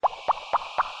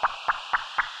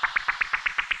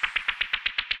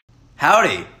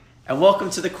Howdy, and welcome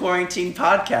to the quaRANKtined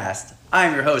podcast.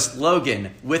 I'm your host,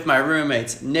 Logan, with my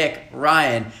roommates, Nick,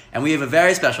 Ryan, and we have a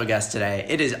very special guest today.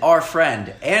 It is our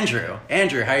friend, Andrew.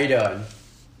 Andrew, how are you doing?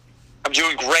 I'm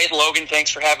doing great, Logan. Thanks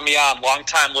for having me on.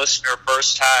 Long-time listener,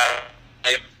 first-time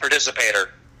participator.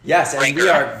 Yes, and Ranker. we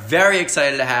are very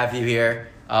excited to have you here.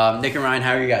 Nick and Ryan,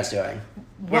 how are you guys doing?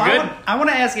 We're good. I want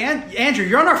to ask Andrew,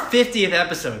 you're on our 50th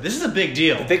episode. This is a big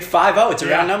deal. The big 5-0, it's a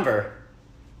round number.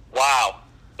 Wow.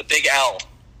 The big L.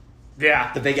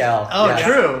 Yeah. The big L. Oh, yes.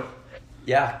 true.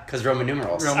 Yeah, because Roman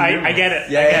numerals. I get it.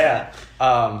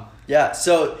 Yeah.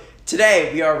 So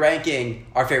today we are ranking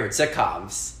our favorite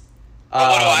sitcoms.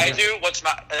 What do I do?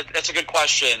 That's a good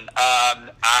question.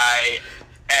 I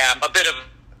am a bit of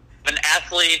an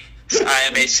athlete. I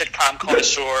am a sitcom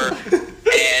connoisseur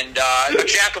and a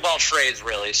jack of all trades,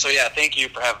 really. So yeah, thank you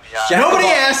for having me on. Nobody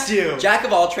asked you. Jack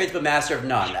of all trades, but master of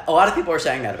none. A lot of people are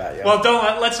saying that about you. Well,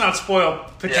 let's not spoil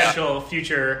potential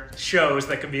future shows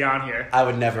that could be on here. I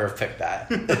would never have picked that,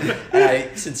 and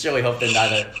I sincerely hope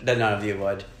that none of you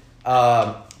would.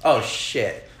 Oh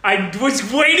shit! I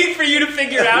was waiting for you to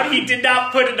figure it out. He did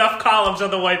not put enough columns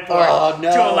on the whiteboard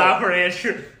to allow for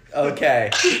Andrew. Okay,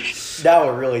 now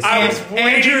we're really. I was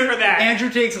waiting for that. Andrew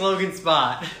takes Logan's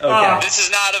spot. Okay. This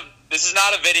is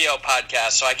not a video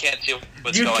podcast, so I can't see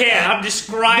what's You going can. on. I'm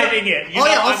describing it.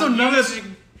 Also none of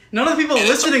the people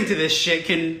listening to this shit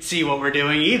can see what we're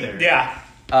doing either. Yeah.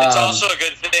 It's also a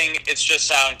good thing. It's just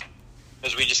sound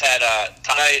because we just had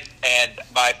tonight, and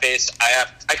my face. I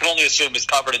can only assume is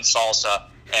covered in salsa,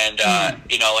 and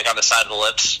like on the side of the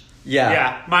lips. Yeah.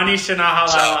 Yeah. Manisha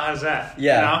Nahalala has that.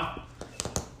 Yeah. You know?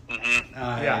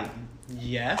 Yeah.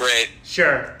 Yes. Great.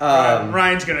 Sure.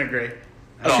 Ryan's going to agree.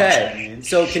 Okay,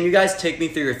 so can you guys take me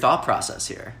through your thought process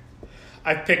here?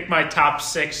 I picked my top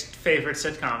 6 favorite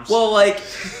sitcoms. Well,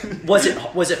 was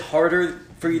it harder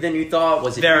for you than you thought?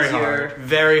 Was it Very easier? hard.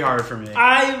 Very hard for me.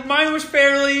 Mine was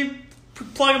fairly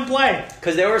plug and play.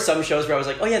 Because there were some shows where I was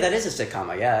like, oh yeah, that is a sitcom,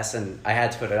 I guess, and I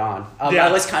had to put it on. Yeah.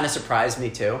 That list kind of surprised me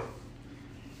too.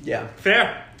 Yeah.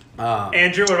 Fair.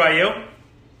 Andrew, what about you?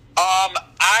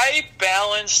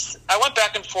 I went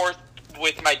back and forth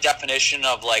with my definition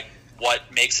of what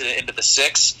makes it into the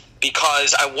 6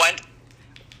 because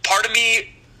part of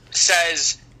me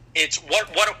says it's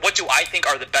what do I think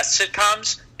are the best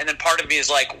sitcoms, and then part of me is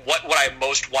what would I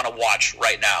most want to watch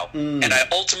right now, and I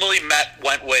ultimately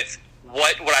went with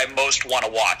what would I most want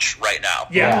to watch right now.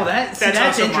 Yeah, well, that's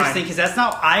also interesting because that's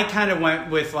not. I kind of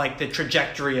went with the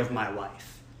trajectory of my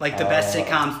life, the best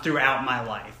sitcoms throughout my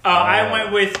life. I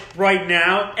went with right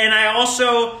now, and I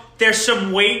also there's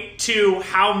some weight to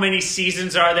how many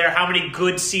seasons are there, how many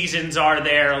good seasons are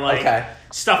there,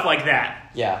 stuff like that.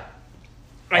 Yeah.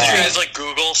 Did you guys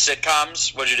Google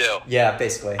sitcoms? What'd you do? Yeah,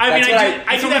 basically. I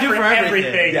do that for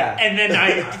everything. Yeah. And then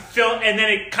and then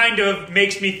it kind of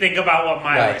makes me think about what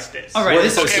my list is. All right, Word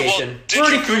this association. Did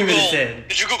 33 you minutes in.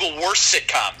 Did you Google worst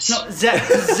sitcoms? No,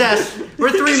 Zeth, we're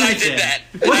 3 minutes did in. that.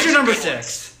 What's I your number did that.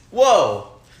 6? Whoa,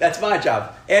 that's my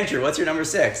job. Andrew, what's your number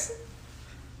 6?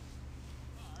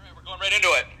 All right, we're going right into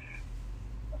it.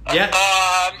 Yeah.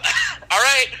 All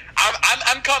right,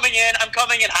 I'm coming in. I'm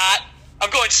coming in hot. I'm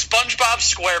going SpongeBob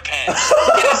SquarePants.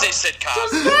 It is a sitcom.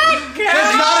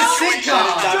 That's not a sitcom.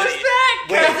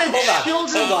 Wait,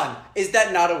 hold on. Is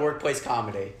that not a workplace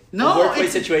comedy? No, A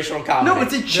workplace situational comedy. No,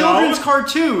 it's a children's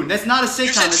cartoon. That's not a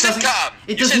sitcom. You said sitcom.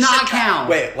 It You does said not sitcom. count.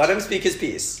 Wait, let him speak his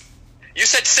piece. You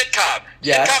said sitcom.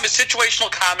 Yes. Sitcom is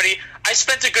situational comedy. I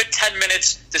spent a good 10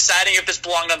 minutes deciding if this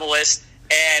belonged on the list,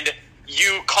 and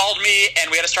you called me, and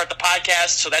we had to start the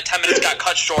podcast, so that 10 minutes got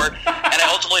cut short, and I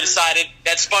ultimately decided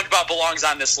that SpongeBob belongs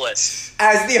on this list.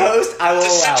 As the host, I will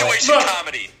It's a allow situation it.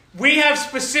 comedy. We have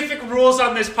specific rules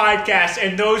on this podcast,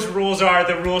 and those rules are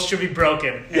the rules should be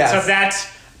broken. And Yes. so that's...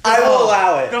 I will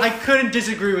allow it. I couldn't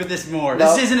disagree with this more.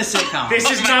 No. This isn't a sitcom. This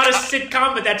is not a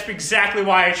sitcom, but that's exactly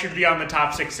why it should be on the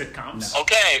top 6 sitcoms.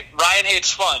 Okay, Ryan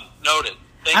hates fun. Noted.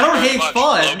 Thank I you don't very hate much,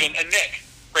 fun. Logan and Nick.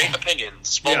 Great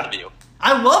opinions, both of you.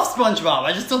 I love SpongeBob.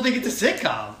 I just don't think it's a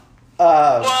sitcom.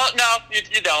 Well, no,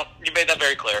 you don't. You made that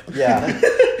very clear. Yeah.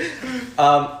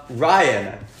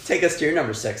 Ryan, take us to your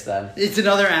number 6 then. It's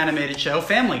another animated show,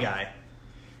 Family Guy.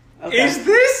 Okay. Is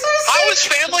this a How is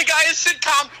Family Guy a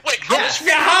sitcom? Wait, how is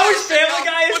Family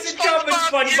Guy a What's sitcom and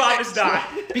SpongeBob is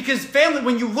not? Because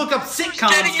when you look up sitcoms,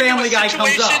 Getting into Family a Guy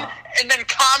comes situation, up. and then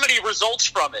comedy results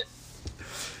from it.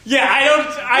 Yeah,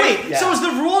 Wait, Yeah. so is the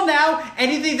rule now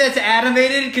anything that's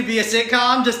animated could be a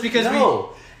sitcom just because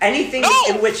No. Anything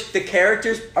in which the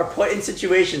characters are put in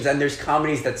situations and there's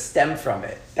comedies that stem from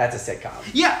it, that's a sitcom.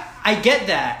 Yeah, I get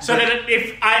that. So then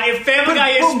if Family Guy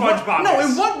is SpongeBob. No,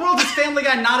 in what world is Family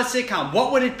Guy not a sitcom?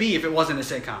 What would it be if it wasn't a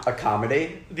sitcom? A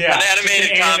comedy? Yeah. An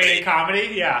animated comedy?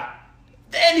 Yeah.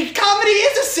 And comedy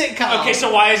is a sitcom. Okay,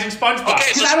 so why isn't SpongeBob? Okay,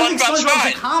 Because so I don't think SpongeBob's SpongeBob's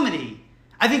fine. a comedy.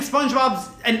 I think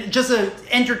SpongeBob's just an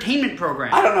entertainment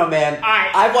program. I don't know, man.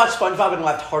 I've watched SpongeBob and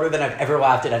laughed harder than I've ever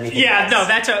laughed at anything else. No,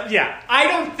 I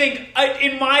don't think,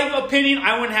 in my opinion,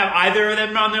 I wouldn't have either of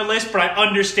them on their list, but I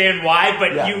understand why,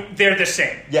 but they're the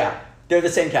same. Yeah, they're the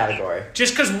same category.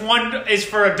 Just because one is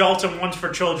for adults and one's for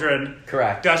children,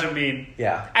 correct, doesn't mean.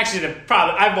 Yeah. Actually,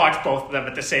 I've watched both of them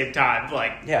at the same time.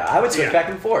 Yeah, I would switch back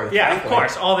and forth. Yeah, frankly. of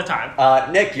course, all the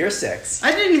time. Nick, you're 6.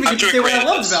 I didn't even get to say what I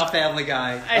loved this. about Family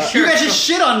Guy. Sure. You guys just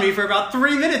shit on me for about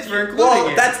 3 minutes for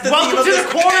including it. That's the Welcome theme to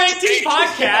of the this quaRANKtined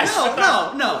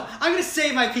podcast. No. I'm going to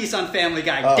say my piece on Family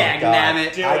Guy. Oh,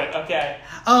 Dagnabbit. Do it, okay.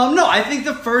 No, I think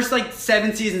the first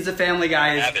 7 seasons of Family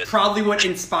Guy is Abbott. probably what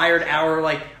inspired our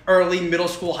early middle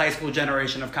school, high school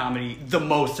generation of comedy the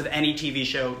most of any TV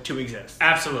show to exist.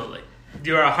 Absolutely.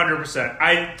 You're 100%.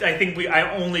 I think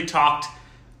I only talked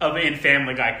in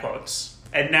Family Guy quotes.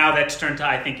 And now that's turned to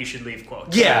I think you should leave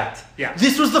quotes. Yeah. Yeah.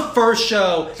 This was the first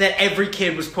show that every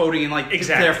kid was quoting in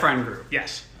Exactly. their friend group.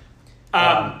 Yes.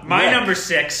 My Nick. number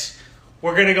 6,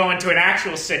 we're going to go into an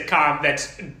actual sitcom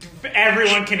that's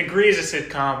everyone can agree is a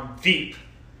sitcom, Veep.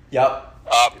 Yep.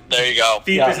 There you go.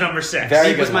 Veep Yeah. is number 6. Very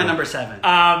Veep was good my one. number 7.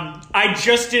 I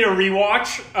just did a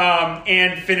rewatch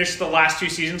and finished the last 2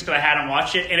 seasons because I hadn't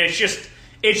watched it, and it's just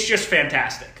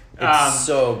fantastic. It's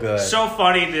so good. So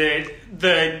funny.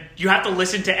 The you have to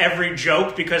listen to every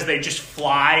joke because they just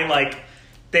fly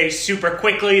they super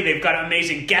quickly. They've got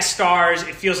amazing guest stars.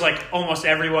 It feels like almost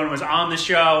everyone was on the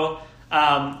show,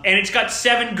 and it's got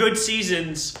 7 good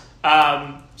seasons.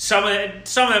 Some of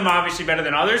them obviously better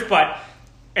than others,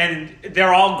 and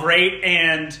they're all great.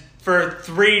 And for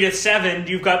 3 to 7,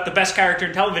 you've got the best character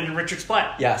in television, Richard Splett.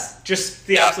 Yes. Just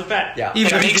the absolute bet. Yeah.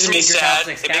 Even It if you makes didn't me make your top sad.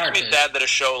 6 It makes characters. me sad that a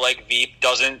show like Veep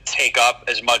doesn't take up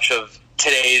as much of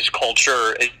today's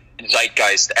culture and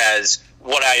zeitgeist as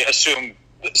what I assume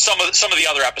some of the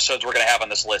other episodes we're going to have on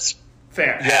this list.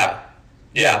 Fair.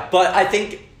 Yeah. But I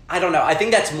think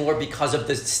that's more because of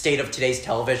the state of today's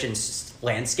television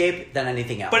landscape than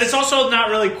anything else. But it's also not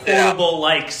really quotable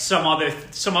like some other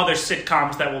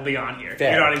sitcoms that will be on here.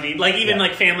 Fair. You know what I mean?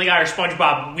 Even Family Guy or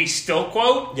SpongeBob, we still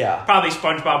quote. Yeah. Probably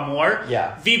SpongeBob more.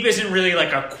 Yeah. Veep isn't really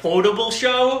a quotable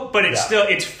show, but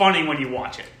it's funny when you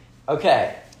watch it.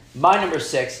 Okay. My number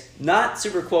 6, not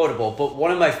super quotable, but one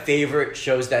of my favorite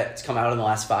shows that's come out in the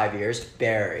last 5 years,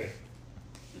 Barry.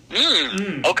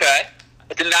 Okay.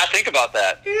 I did not think about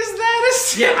that. Is that a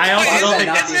sitcom? Yeah, I also Why don't would think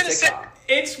that not that's be a sitcom?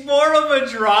 It's more of a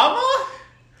drama?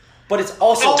 But it's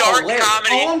also It's a dark hilarious.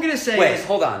 comedy. all I'm going to say Wait, is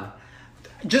hold on.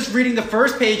 just reading the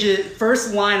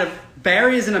first line of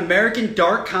Barry is an American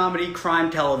dark comedy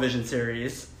crime television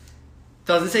series.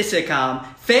 Doesn't say sitcom.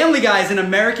 Family Guy is an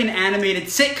American animated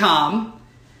sitcom.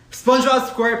 SpongeBob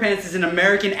SquarePants is an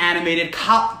American animated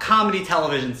comedy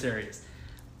television series.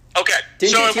 Okay,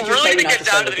 Didn't so your if we're teacher really tell you going to not get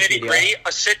to down to study the nitty gritty,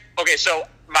 okay, so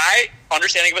my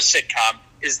understanding of a sitcom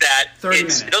is that 30 it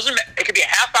minutes. doesn't. It could be a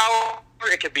half hour,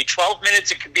 it could be 12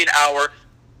 minutes, it could be an hour,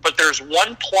 but there's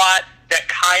one plot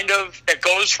that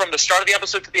goes from the start of the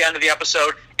episode to the end of the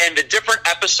episode, and the different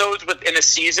episodes within a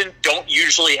season don't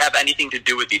usually have anything to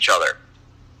do with each other,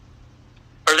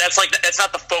 or that's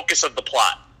not the focus of the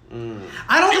plot. I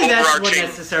don't The think that's what overarching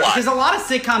necessarily, plot. because a lot of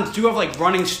sitcoms do have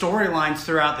running storylines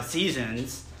throughout the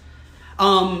seasons.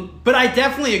 But I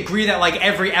definitely agree that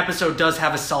every episode does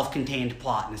have a self-contained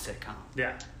plot in a sitcom.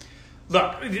 Yeah.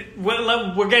 Look,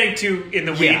 we're getting too in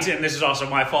the weeds, and this is also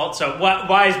my fault. So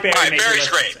why is Barry? All right, making Barry's less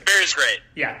than great. 6? Barry's great.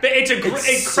 Yeah, but it's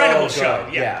incredible so show.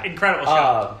 good, Yeah, incredible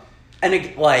show. And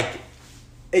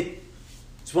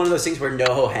it's one of those things where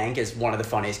NoHo Hank is one of the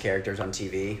funniest characters on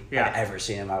TV I've ever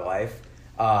seen in my life.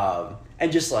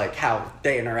 And just how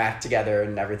they interact together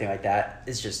and everything like that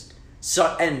is just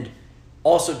so, and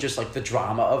also just the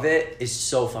drama of it is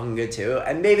so fucking good too.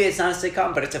 And maybe it's not a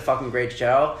sitcom, but it's a fucking great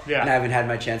show. Yeah. And I haven't had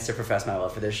my chance to profess my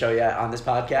love for this show yet on this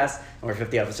podcast. And we're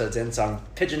 50 episodes in, so I'm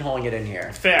pigeonholing it in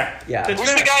here. Fair. Yeah. That's Who's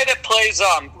fair. the guy that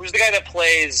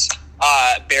plays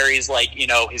Barry's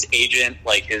his agent,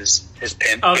 his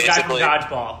pimp, Oh, the guy from basically?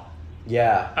 Dodgeball.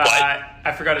 Yeah.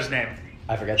 I forgot his name.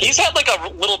 I forgot. He's had a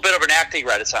little bit of an acting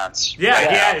renaissance. Yeah, right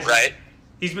he now, has. right?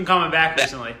 He's been coming back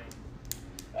recently.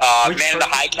 Man Which in the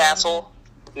person? High Castle.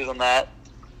 Who's on that?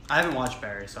 I haven't watched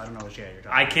Barry, so I don't know what you're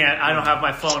talking I don't have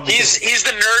my phone. He's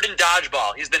the nerd in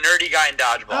Dodgeball. He's the nerdy guy in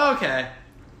Dodgeball. Oh, okay.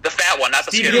 The fat one, not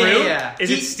the Stephen skinny one. Root? Yeah. Is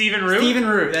it Stephen Root? Stephen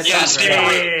Root. That Yeah, sounds Stephen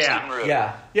right. Root. Yeah. Stephen Root.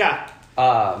 Yeah.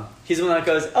 Yeah. He's the one that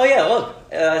goes, oh yeah,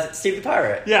 look, Steve the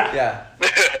Pirate. Yeah.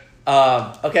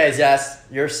 Yeah. Okay, Zess,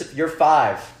 you're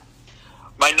 5.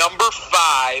 My number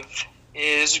 5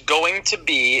 is going to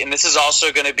be, and this is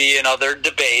also going to be another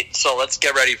debate, so let's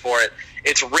get ready for it.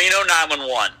 It's Reno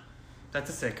 911. That's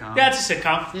a sitcom. Yeah, it's a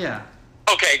sitcom. Yeah.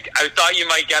 Okay, I thought you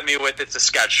might get me with it's a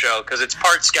sketch show, because it's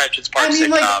part sketch, it's part I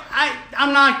mean,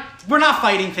 sitcom. we're not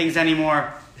fighting things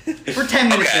anymore. We're 10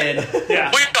 minutes Okay. in.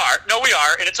 Yeah. We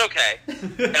are, and it's okay.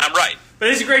 And I'm right. But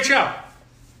it's a great show.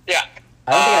 Yeah.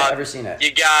 I don't think I've ever seen it.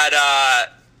 You got,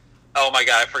 oh my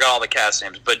god, I forgot all the cast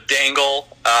names, but Dangle,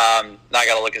 now I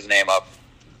gotta look his name up.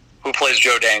 Who plays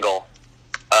Joe Dangle?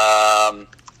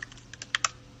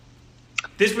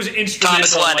 This was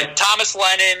instrumental. Thomas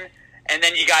Lennon, and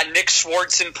then you got Nick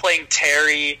Swartzen playing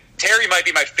Terry. Terry might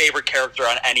be my favorite character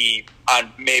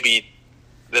on maybe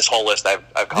this whole list I've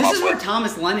come This up is where with.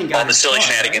 Thomas Lennon got All the his silly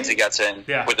start, shenanigans right? he gets in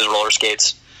Yeah. with his roller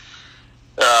skates.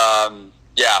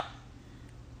 Yeah.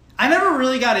 I never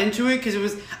really got into it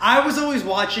because I was always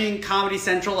watching Comedy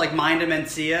Central like Mind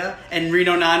Demencia, and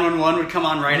Reno 911 would come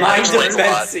on right Mind after. Explains a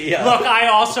lot. Demencia. Look, I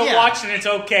also Yeah. watched, and it's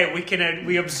okay.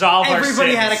 We absolve our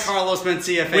Everybody had a sins. Carlos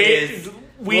Mencia phase.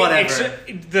 Whatever.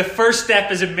 The first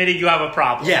step is admitting you have a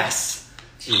problem. Yes.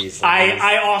 Jeez.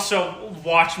 I also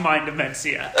watch Mind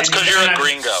Demencia. That's 'cause you're a I'm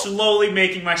gringo. slowly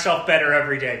making myself better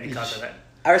every day because of it.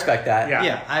 I respect that. Yeah.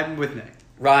 Yeah, I'm with Nick.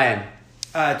 Ryan.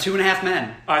 2.5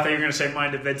 Men. Oh, I thought you were going to say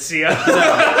Mind Demencia.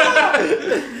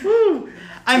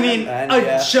 I mean, Men, a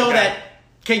yeah. show Okay. that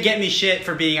can get me shit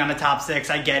for being on the top 6.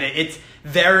 I get it. It's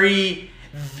very,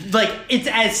 it's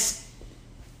as,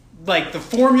 the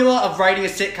formula of writing a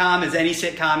sitcom as any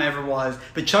sitcom ever was.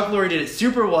 But Chuck Lorre did it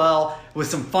super well with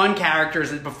some fun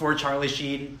characters before Charlie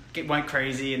Sheen went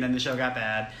crazy and then the show got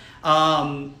bad.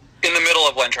 In the middle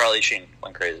of when Charlie Sheen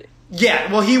went crazy.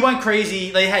 Yeah, well, he went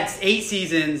crazy. They had 8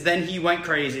 seasons, then he went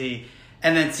crazy.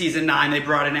 And then season 9, they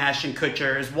brought in Ashton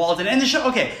Kutcher as Walden. And the show,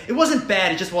 okay, it wasn't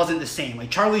bad, it just wasn't the same.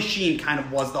 Like, Charlie Sheen kind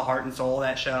of was the heart and soul of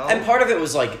that show. And part of it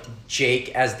was Jake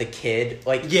as the kid.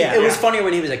 Yeah. It was funnier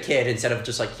when he was a kid instead of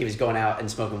just he was going out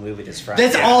and smoking weed with his friends.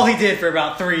 That's all he did for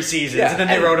about 3 seasons, Yeah, and then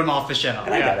they and- wrote him off the show.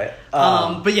 And I got it.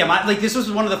 But yeah, this was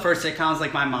one of the first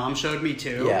sitcoms my mom showed me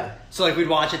too. Yeah. So we'd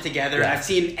watch it together, and Yeah. I've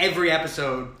seen every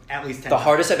episode at least 10 The times.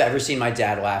 hardest I've ever seen my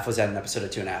dad laugh was at an episode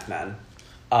of 2.5 Men.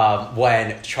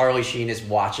 When Charlie Sheen is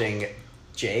watching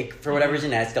Jake for whatever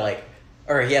reason, he has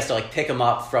to pick him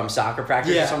up from soccer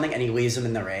practice Yeah. or something, and he leaves him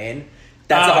in the rain.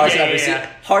 That's the hardest I've ever seen.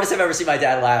 Hardest I've ever seen my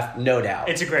dad laugh, no doubt.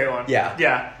 It's a great one. Yeah.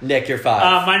 Yeah. Nick, you're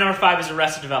 5. My number 5 is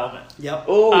Arrested Development. Yep.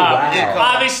 Oh wow! yeah.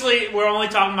 Obviously, we're only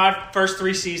talking about first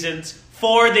 3 seasons.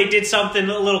 4, they did something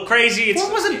a little crazy. 4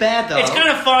 wasn't bad, though. It's kind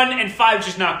of fun, and 5's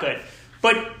just not good.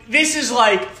 But this is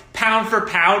pound for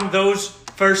pound, those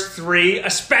first 3,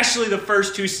 especially the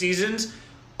first 2 seasons,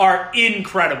 are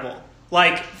incredible.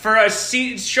 For a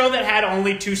show that had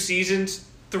only 2 seasons,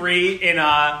 3 in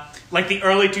the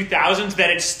early 2000s, that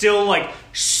it's still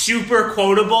super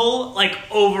quotable,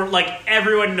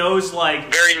 everyone knows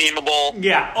Very memeable.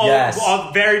 yeah, Yes.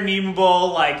 very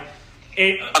memeable.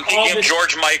 I'm thinking of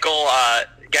George Michael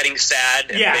getting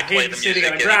sad and yeah, they play him the sitting music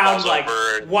on and the he ground, falls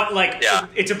over. Yeah.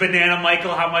 it's a banana,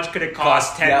 Michael. How much could it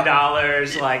cost? Yep.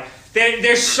 $10.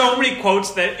 There's so many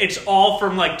quotes that it's all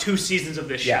from 2 seasons of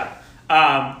this show,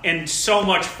 and so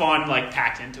much fun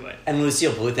packed into it. And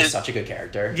Lucille Bluth is such a good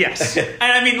character. Yes, and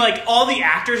I mean all the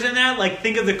actors in that.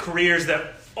 Think of the careers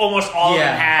that almost all of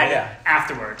them had Yeah.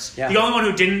 afterwards. Yeah. The only one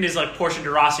who didn't is Portia de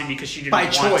Rossi because she didn't By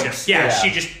want choice. to. Yeah, Yeah. she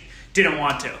just didn't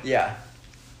want to. Yeah.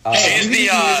 She's you the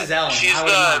can see Mrs. Ellen. she's I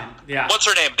wouldn't mind. Yeah. what's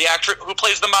her name? The actress who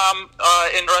plays the mom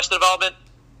in Arrested Development?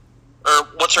 Or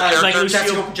what's her character?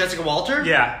 Lucille- Jessica Walter?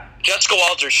 Yeah. Jessica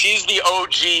Walter. She's the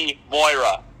OG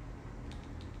Moira.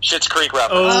 Schitt's Creek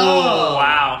reference. Oh,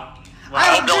 wow.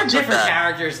 They're no one took different that.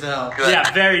 characters, though. Good. Yeah,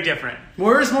 very different.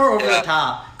 Moira's more over Yeah. the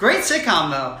top. Great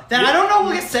sitcom, though. That I don't know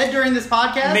what gets said during this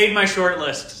podcast. Made my short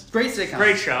list. Great sitcom.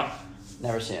 Great show.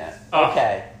 Never seen it. Oh.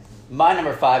 Okay. My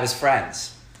number 5 is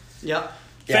Friends. Yep.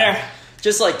 Yeah. Fair.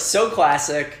 Just so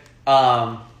classic.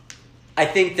 I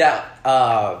think that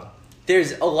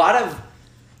there's a lot of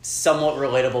somewhat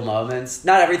relatable moments.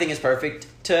 Not everything is perfect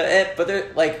to it, but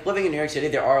they're living in New York City,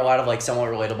 there are a lot of somewhat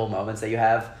relatable moments that you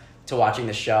have to watching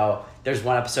the show. There's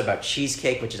one episode about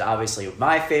cheesecake, which is obviously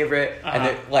my favorite, and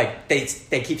they're,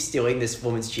 they keep stealing this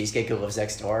woman's cheesecake who lives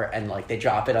next door, and they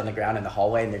drop it on the ground in the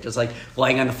hallway, and they're just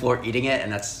laying on the floor eating it,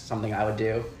 and that's something I would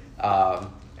do.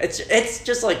 It's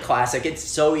just like classic. It's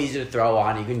so easy to throw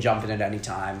on. You can jump in at any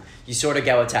time. You sort of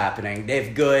get what's happening. They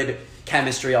have good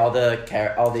chemistry. All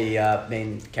the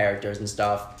main characters and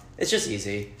stuff. It's just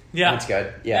easy. Yeah, it's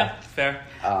good. Yeah, fair.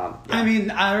 I mean,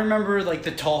 I remember like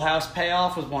the Toll House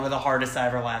payoff was one of the hardest I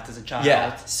ever laughed as a child.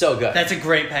 Yeah, so good. That's a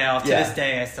great payoff. To this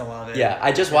day, I still love it. Yeah,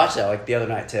 I just watched that like the other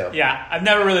night too. Yeah, I've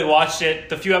never really watched it.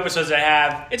 The few episodes I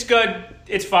have, it's good.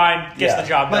 It's fine. Gets the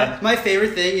job done. My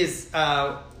favorite thing is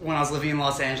when I was living in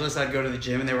Los Angeles, I'd go to the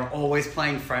gym and they were always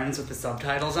playing Friends with the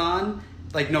subtitles on,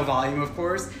 like no volume, of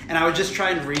course. And I would just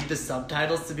try and read the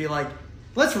subtitles to be like,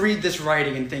 let's read this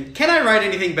writing and think, can I write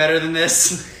anything better than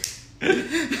this?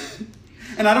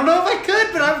 And I don't know if I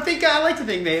could, but I like to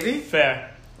think maybe.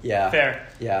 Fair. Yeah. Fair.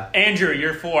 Yeah. Andrew,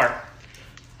 you're 4. All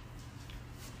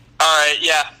right,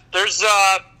 yeah. There's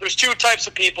two types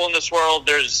of people in this world.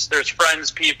 There's Friends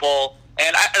people,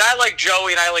 and I like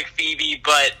Joey and I like Phoebe,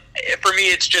 but for me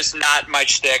it's just not my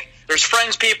shtick. There's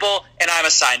Friends people, and I'm a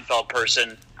Seinfeld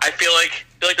person. I feel like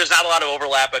there's not a lot of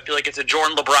overlap. I feel like it's a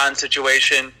Jordan LeBron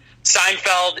situation.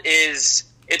 Seinfeld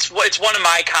it's one of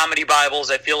my comedy Bibles.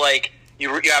 I feel like you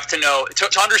have to know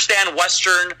to understand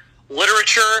Western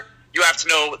literature. You have to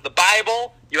know the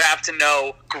Bible. You have to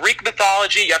know Greek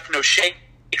mythology. You have to know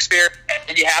Shakespeare,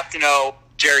 and you have to know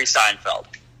Jerry Seinfeld.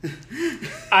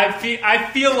 I feel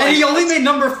like, and he only made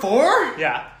number 4.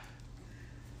 Yeah.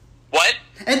 What?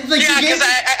 And like, yeah, because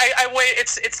I wait.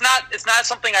 It's not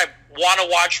something I want to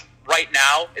watch right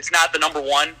now. It's not the number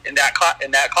 1 in that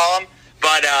column,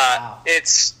 but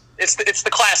it's the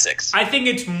classics. I think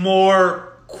it's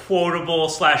more quotable /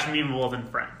 memeable than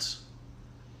Friends.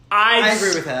 I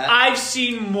agree with that. I've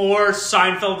seen more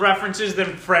Seinfeld references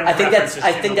than Friends references.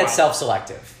 I think that's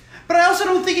self-selective. But I also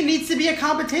don't think it needs to be a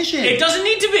competition. It doesn't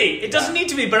need to be. It doesn't need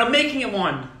to be, but I'm making it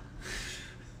one.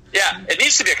 Yeah, it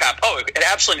needs to be a it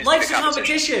absolutely needs Life's to be a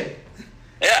competition.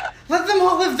 Yeah. Let them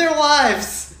all live their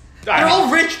lives. They're all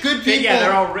rich, good people. Yeah,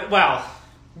 they're all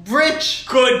rich.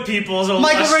 Good people.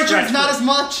 Michael Richards, not as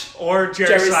much. Or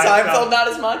Jerry Seinfeld, not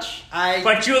as much.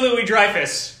 But Julia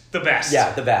Louis-Dreyfus, the best.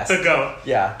 Yeah, the best. The GOAT.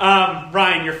 Yeah.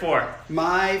 Ryan, you're 4.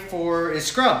 My 4 is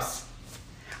Scrubs.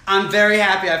 I'm very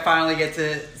happy I finally get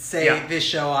to say this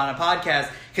show on a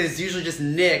podcast, because it's usually just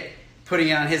Nick putting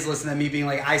it on his list and then me being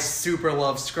like, I super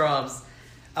love Scrubs,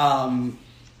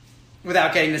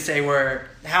 without getting to say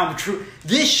how true.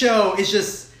 This show is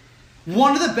just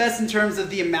one of the best in terms of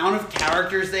the amount of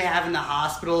characters they have in the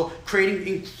hospital, creating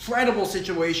incredible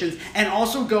situations, and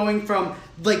also going from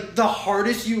like the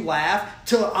hardest you laugh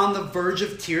to on the verge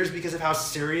of tears because of how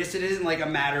serious it is in like a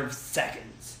matter of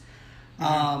seconds.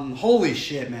 Holy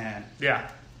shit, man. Yeah.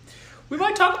 We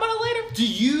might talk about it later.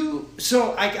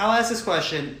 I'll ask this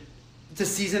question. Does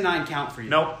season 9 count for you?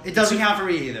 Nope. It doesn't count for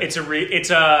me either. It's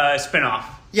a spinoff.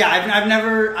 Yeah, I've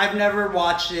never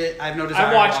watched it. I have no desire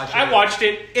to watch it. I watched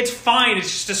it. It's fine.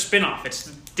 It's just a spinoff. It's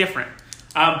different.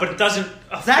 But it doesn't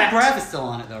affect... Zach Braff is still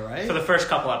on it, though, right? For the first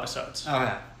couple episodes.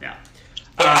 Okay. Yeah.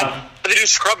 But they do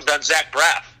Scrubs, that's Zach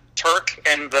Braff. Turk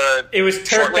and the... It was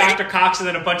Turk, lady. Dr. Cox, and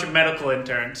then a bunch of medical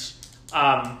interns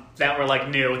that were, like,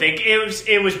 new.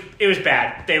 It was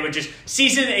bad. They would just...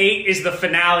 Season 8 is the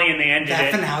finale, and they ended it.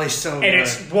 That finale's so good. And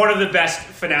it's one of the best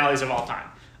finales of all time.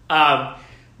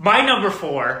 My number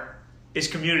 4 is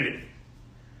Community.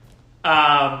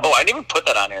 I didn't even put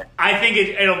that on here. I think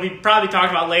it'll be probably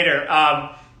talked about later.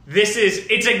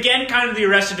 It's again kind of the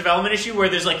Arrested Development issue where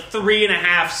there's like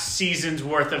 3.5 seasons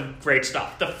worth of great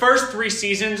stuff. The first 3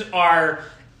 seasons are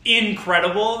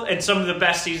incredible and some of the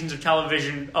best seasons of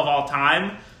television of all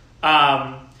time.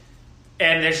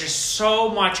 And there's just so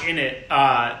much in it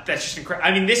that's just incredible.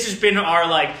 I mean, this has been our,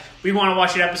 like, we want to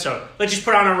watch an episode. Let's just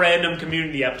put on a random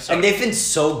Community episode. And they've been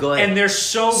so good. And they're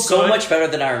so good. So much better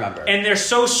than I remember. And they're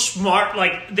so smart.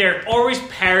 Like, they're always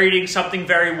parodying something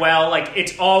very well. Like,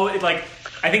 it's all, like,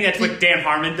 I think that's what Dan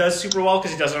Harmon does super well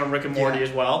because he does it on Rick and Morty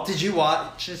as well. Did you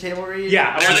watch the table read? Yeah,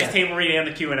 I watched the table read and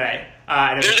the Q&A. They're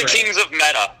the kings of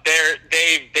meta.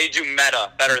 They do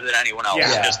meta better than anyone else.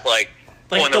 Yeah. Just like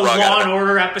the Law and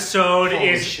Order episode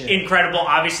is incredible.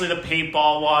 Obviously, the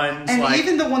paintball ones. And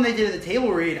even the one they did at the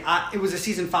table read, it was a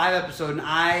season 5 episode, and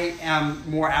I am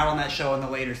more out on that show in the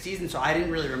later season, so I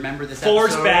didn't really remember this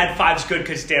 4's episode. bad, 5's good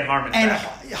because Dan Harmon's and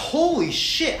back. Holy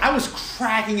shit, I was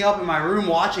cracking up in my room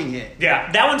watching it.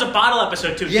 Yeah, that one's a bottle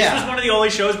episode, too. Yeah. This was one of the only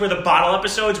shows where the bottle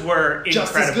episodes were incredible.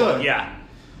 Just as good. Yeah.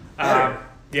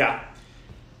 Yeah.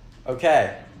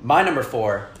 Okay, my number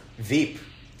 4, Veep.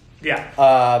 Yeah.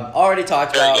 Already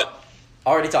talked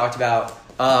about.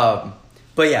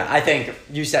 But yeah, I think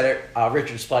you said it.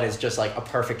 Richard Splett is just like a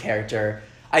perfect character.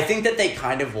 I think that they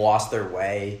kind of lost their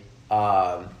way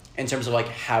in terms of like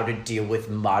how to deal with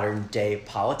modern day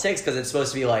politics, because it's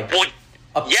supposed to be like Well,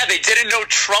 yeah, they didn't know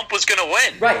Trump was going to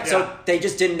win. right. Yeah. So they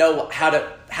just didn't know how to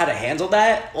handle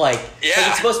that. Like, 'cause Yeah.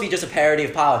 it's supposed to be just a parody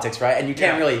of politics, right? And you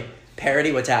can't Yeah. really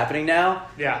parody what's happening now.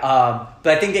 Yeah.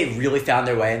 But I think they really found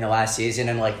their way in the last season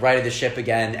and like righted the ship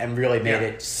again and really made Yeah.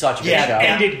 it such a good Yeah, show.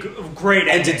 And did great And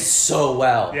ending. did so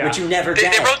well, Yeah. which you never They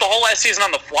get. wrote the whole last season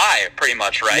on the fly, pretty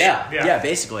much, right? Yeah,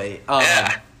 basically.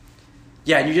 Yeah.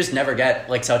 Yeah, and you just never get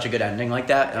like such a good ending like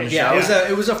that on the Yeah, show.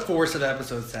 it was a force of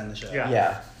episodes to end the show. Yeah.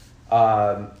 Yeah.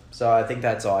 So I think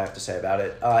that's all I have to say about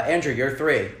it. Andrew, you're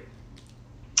 3.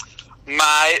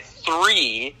 My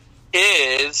 3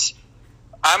 is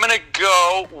I'm going to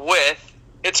go with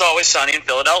It's Always Sunny in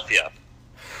Philadelphia.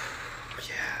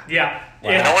 Yeah.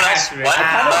 Wow. It No one has else? to be. What? I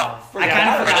kind of Yeah. forgot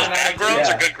Are those about bad it. groans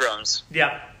Yeah. or good groans?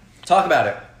 Yeah. Talk about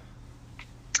it.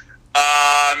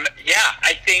 Yeah,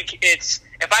 I think it's...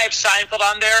 If I have Seinfeld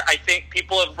on there, I think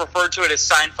people have referred to it as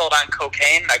Seinfeld on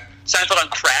cocaine, like Seinfeld on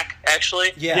crack,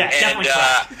 actually. Yeah. Yeah, And definitely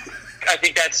crack. I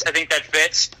think that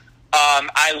fits.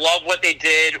 I love what they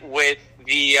did with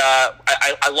the.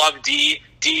 I love D.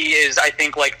 D is, I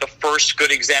think, like the first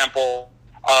good example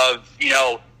of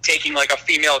taking like a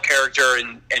female character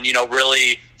and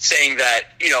really saying that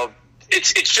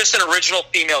it's just an original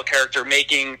female character,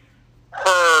 making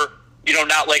her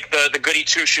not like the goody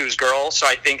two shoes girl. So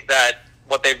I think that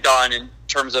what they've done in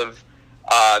terms of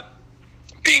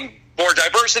being more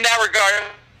diverse in that regard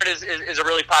is a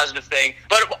really positive thing.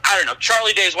 But I don't know.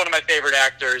 Charlie Day is one of my favorite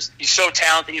actors. He's so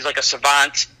talented. He's like a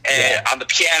savant on the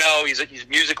piano. He's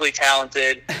musically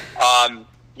talented.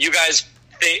 You guys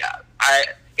think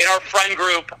in our friend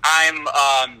group, I'm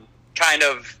kind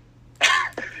of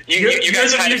You're you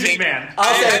guys the kind of music think, man.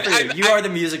 I'll say it for I'm- you. You are the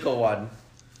musical one.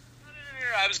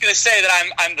 I was going to say that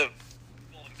I'm the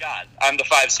God. I'm the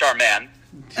 5-star man.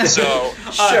 So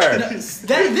Sure.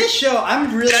 This show,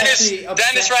 I'm really actually upset.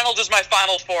 Dennis Reynolds is my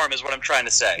final form, is what I'm trying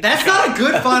to say. That's not a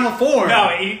good final form. No,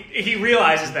 he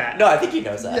realizes that. No, I think he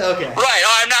knows that. Yeah, okay. Right?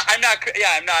 Oh, I'm not. Yeah,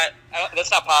 I'm not. That's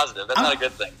not positive. That's not a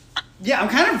good thing. Yeah, I'm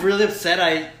kind of really upset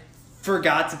I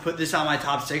forgot to put this on my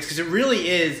top 6 because it really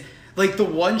is like the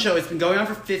one show. It's been going on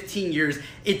for 15 years.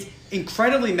 It's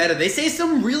incredibly meta. They say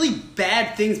some really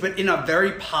bad things, but in a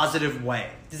very positive way.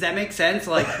 Does that make sense?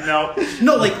 Like No.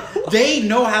 no, like they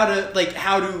know how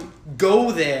to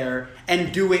go there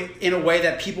and do it in a way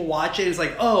that people watch it. It's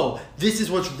like, oh, this is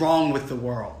what's wrong with the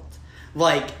world.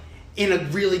 Like in a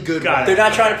really good Got way. it. They're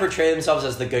not trying to portray themselves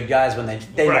as the good guys when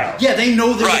they Right. know. Yeah, they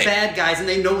know they're Right. the bad guys, and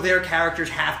they know their characters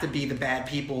have to be the bad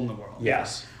people in the world.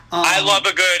 Yes. I love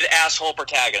a good asshole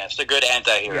protagonist, a good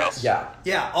anti-hero. Yes. Yeah.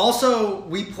 Yeah. Also,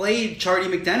 we played Charlie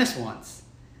McDennis once.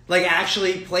 Like,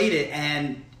 actually played it,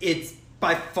 and it's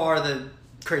by far the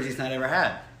craziest night I ever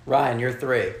had. Ryan, you're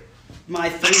 3. My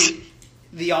 3,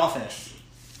 The Office.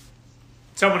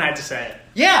 Someone had to say it.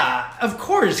 Yeah, of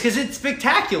course, because it's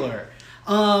spectacular.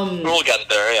 We'll get it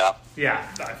there. Yeah. Yeah,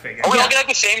 I figured. Are we Yeah. all gonna have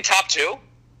the same top 2,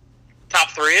 top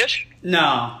 3-ish?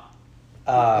 No.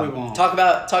 We won't. Talk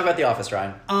about The Office,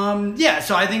 Ryan. Yeah,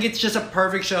 so I think it's just a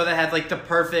perfect show that had, like, the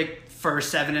perfect first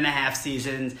 7.5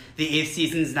 seasons. The 8th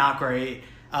season's not great.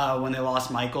 When they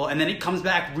lost Michael, and then it comes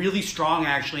back really strong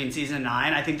actually in season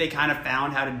 9. I think they kind of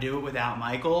found how to do it without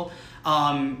Michael.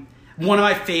 One of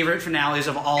my favorite finales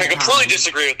of all I time. completely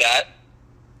disagrue with that.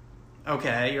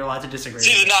 Okay, you're allowed to disagree.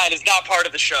 Season 9 is not part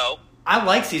of the show. I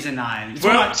like season 9. It's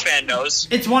Well- one of, This fan knows.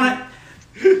 it's one of,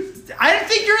 I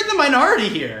think you're in the minority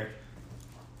here.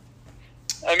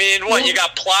 I mean, what, you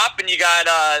got Plop and you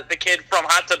got the kid from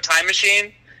Hot Tub Time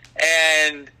Machine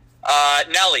and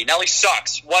Nelly. Nelly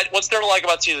sucks. What's there to like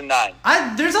about season 9?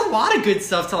 There's a lot of good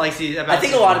stuff to like see about. I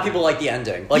think a season lot of 9. people like the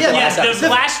ending. Like Yeah, the yeah, last the episode.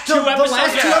 last two The episodes,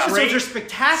 last two are episodes great. are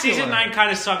spectacular. Season 9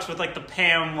 kind of sucks with like the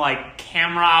Pam like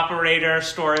camera operator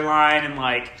storyline, and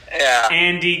like Yeah.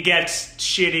 Andy gets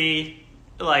shitty.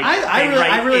 Like I they really,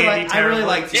 write I really Andy like. I really terribly.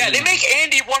 like. Yeah, season they 9. make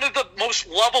Andy one of the most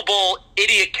lovable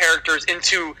idiot characters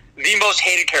into the most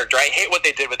hated character. I hate what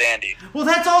they did with Andy. Well,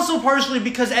 that's also partially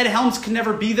because Ed Helms could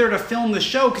never be there to film the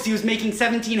show because he was making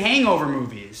 17 Hangover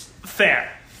movies.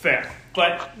 Fair.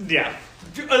 But yeah,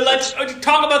 let's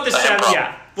talk about the 7. problem.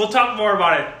 Yeah, we'll talk more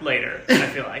about it later. I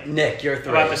feel like Nick, you're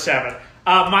 3. about the 7.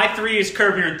 My 3 is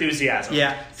Curb Your Enthusiasm.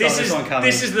 Yeah, this saw this is one coming.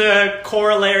 this is the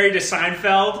corollary to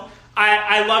Seinfeld.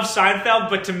 I love Seinfeld,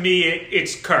 but to me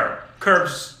it's Curb.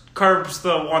 Curb's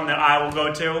the one that I will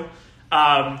go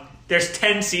to. There's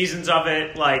 10 seasons of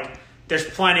it. Like there's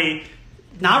plenty.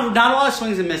 Not a lot of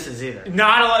swings and misses either.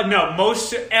 Not a lot. No,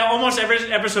 almost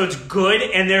every episode's good,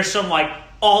 and there's some like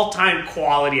all-time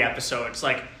quality episodes,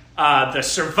 like the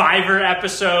Survivor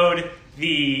episode,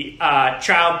 the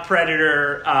child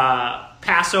predator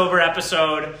Passover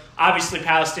episode, obviously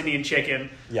Palestinian chicken.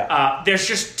 Yeah. There's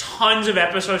just tons of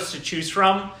episodes to choose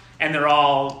from, and they're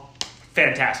all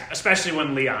fantastic, especially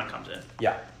when Leon comes in.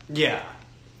 Yeah. Yeah.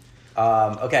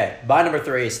 Okay, my number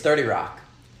 3 is 30 Rock.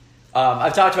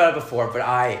 I've talked about it before, but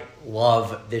I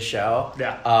love this show.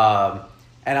 Yeah.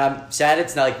 And I'm sad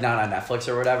it's not on Netflix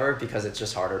or whatever because it's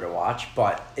just harder to watch.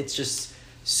 But it's just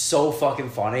so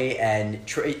fucking funny. And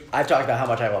I've talked about how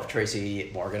much I love Tracy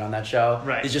Morgan on that show.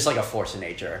 Right. He's just like a force of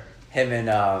nature. Him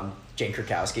and Jane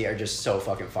Krakowski are just so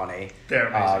fucking funny. They're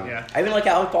amazing. Yeah. I even like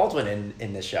Alec Baldwin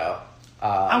in this show.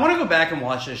 I want to go back and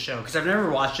watch this show because I've never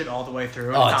watched it all the way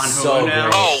through. Oh, it's it's on so Hulu now.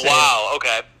 great. Oh, wow.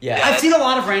 Okay. Yeah. I've seen a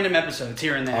lot of random episodes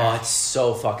here and there. Oh, it's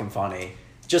so fucking funny.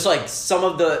 Just like some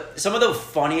of the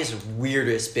funniest,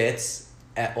 weirdest bits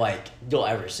you'll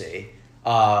ever see.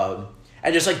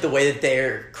 And just like the way that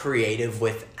they're creative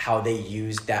with how they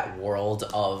use that world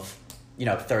of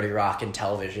 30 Rock and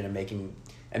television and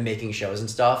making shows and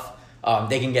stuff.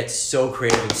 They can get so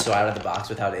creative and so out of the box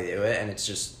with how they do it, and it's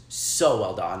just so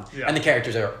well done. Yeah. And the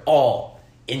characters are all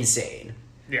insane.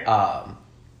 Yeah.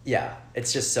 Yeah,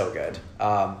 it's just so good.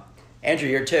 Andrew,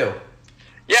 you're 2.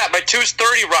 Yeah, my 2's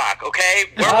 30 Rock, okay?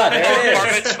 There it is.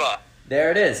 Bar mitzvah.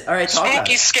 There it is. All right, talk about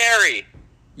Spooky, it. scary.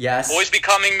 Yes. Boys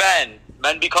becoming men.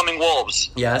 Men becoming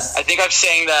wolves. Yes. I think I'm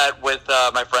saying that with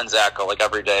my friend Zacho, like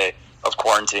every day of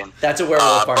quarantine. That's a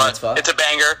werewolf bar But mitzvah. it's a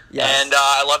banger. Yes. And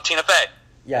I love Tina Fey.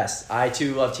 Yes, I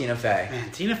too love Tina Fey.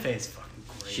 Man, Tina Fey is fucking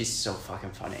great. She's so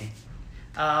fucking funny.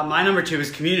 My number 2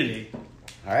 is Community.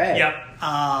 All right.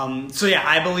 Yep. So yeah,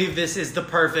 I believe this is the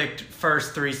perfect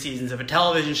first 3 seasons of a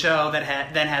television show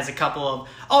that then has a couple of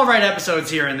all right episodes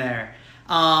here and there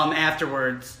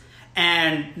afterwards.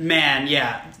 And man,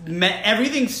 yeah,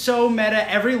 everything's so meta.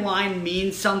 Every line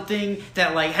means something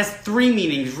that has 3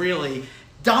 meanings really.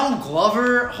 Donald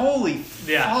Glover, holy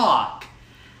fuck!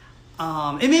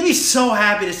 It made me so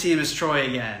happy to see him as Troy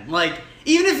again.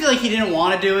 Even if he didn't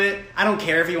want to do it, I don't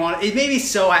care if he wanted. It made me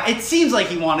so. It seems like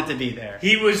he wanted to be there.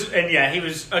 He was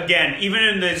again, even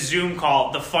in the Zoom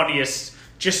call, the funniest.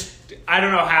 Just I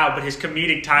don't know how, but his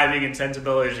comedic timing and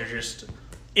sensibilities are just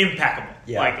impeccable.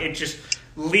 Yeah. It just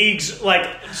leagues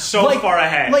so far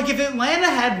ahead. If Atlanta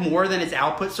had more than its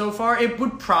output so far, it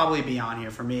would probably be on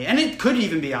here for me, and it could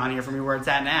even be on here for me where it's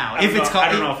at now. I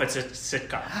don't know if it's a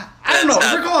sitcom. I don't know.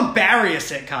 If we're calling Barry a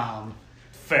sitcom.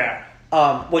 Fair.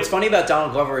 What's funny about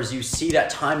Donald Glover is you see that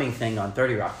timing thing on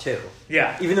 30 Rock too.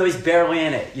 Yeah. Even though he's barely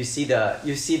in it, you see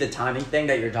the timing thing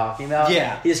that you're talking about.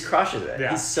 Yeah. He just crushes it.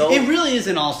 Yeah. He's so. It really is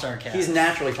an all-star cast. He's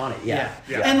naturally funny. Yeah.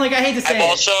 And I hate to say I've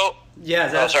also...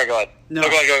 yeah. sorry, go ahead. No. Go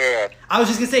ahead. I was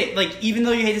just gonna say, even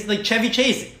though you hate this, Chevy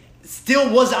Chase still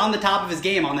was on the top of his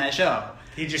game on that show.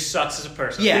 He just sucks as a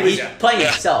person. Yeah, He's he- playing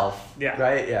himself. Yeah.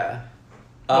 Right. Yeah.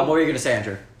 What were you gonna say,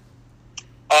 Andrew?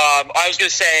 I was gonna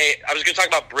talk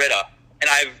about Britta, and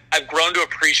I've grown to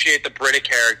appreciate the Britta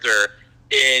character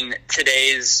in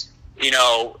today's,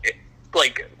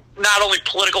 not only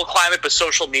political climate but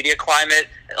social media climate,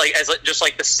 as just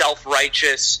the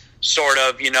self-righteous sort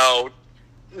of, the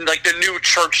new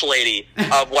church lady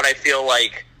of what I feel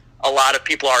like a lot of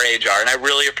people our age are, and I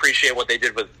really appreciate what they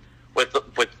did with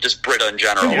just Britta in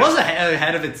general. It was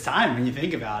ahead of its time when you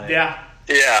think about it. Yeah.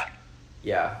 Yeah.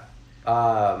 Yeah.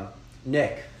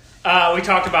 Nick. We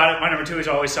talked about it. My number 2 is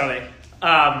Always Sunny.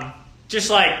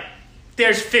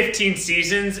 There's 15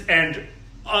 seasons, and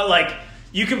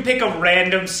you can pick a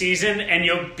random season, and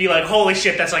you'll be like, "Holy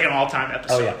shit, that's an all-time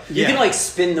episode." Oh yeah. You can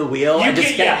spin the wheel and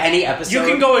just get any episode. You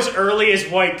can go as early as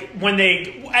as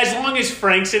long as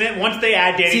Frank's in it. Once they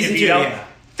add Danny Season 2,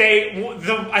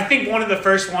 DeVito, I think one of the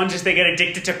first ones is they get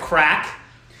addicted to crack.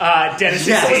 Dennis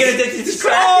Yeah. is Get addicted to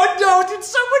crack. Oh no! Did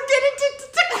someone get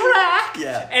addicted to crack?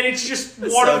 Yeah. And it's just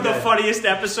It's one so of the good. funniest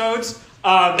episodes.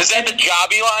 Is that the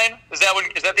Jobby line? Is that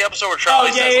the episode where Oh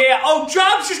Charlie says it? yeah. Oh,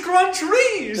 jobs just grow on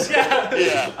trees. Yeah.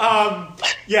 Yeah.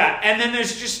 Yeah. And then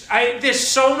there's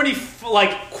so many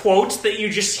quotes that you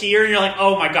just hear, and you're like,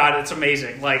 oh my god, it's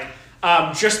amazing.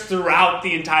 Just throughout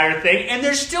the entire thing, and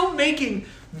they're still making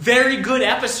very good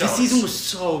episodes. This season was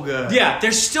so good. Yeah,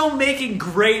 they're still making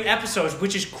great episodes,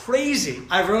 which is crazy.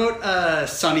 I wrote a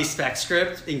Sunny Spec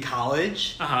script in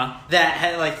college that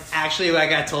had actually what I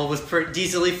got told was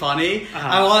decently funny.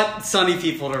 I want Sunny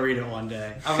people to read it one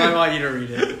day. I want you to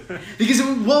read it because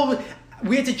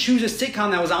we had to choose a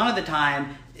sitcom that was on at the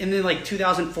time, and then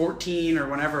 2014 or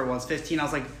whenever it was 15. I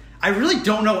was like, I really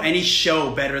don't know any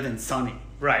show better than Sunny.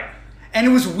 Right. And it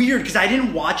was weird because I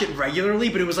didn't watch it regularly,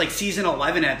 but it was like season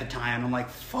 11 at the time. I'm like,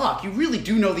 fuck, you really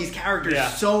do know these characters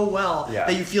so well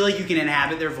that you feel like you can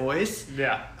inhabit their voice.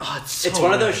 Yeah. Oh, it's so It's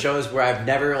one of good. those shows where I've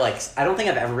never, I don't think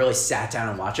I've ever really sat down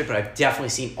and watched it, but I've definitely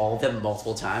seen all of them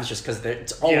multiple times just because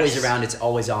it's always around, it's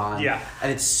always on. Yeah.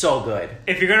 And it's so good.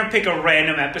 If you're going to pick a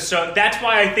random episode, that's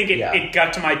why I think it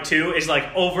got to my 2, is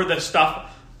like over the stuff.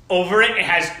 Over it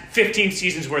has 15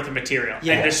 seasons worth of material.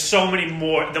 Yeah. And there's so many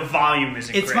more. The volume is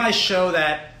incredible. It's my show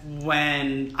that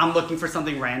when I'm looking for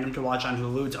something random to watch on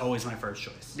Hulu, it's always my first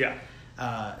choice. Yeah.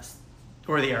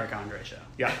 Or the Eric Andre show.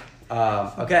 Yeah.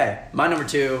 Okay, my number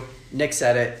 2, Nick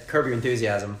said it, Curb Your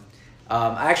Enthusiasm.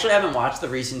 I actually haven't watched the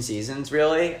recent seasons,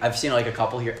 really. I've seen like a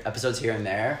couple episodes here and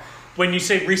there. When you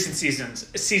say recent seasons,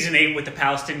 season 8 with the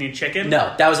Palestinian chicken?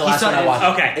 No, that was the last one I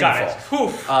watched. Okay, got it. Full.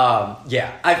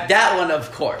 That one, of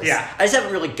course. Yeah. I just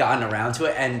haven't really gotten around to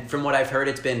it, and from what I've heard,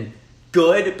 it's been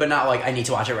good, but not like I need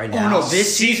to watch it right now. Oh no,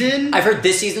 this season? I've heard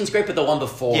this season's great, but the one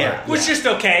before was just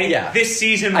okay. Yeah. This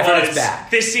season I've heard it's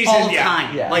bad. This season, all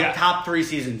time. Yeah. Like top 3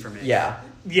 season for me. Yeah.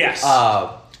 Yes.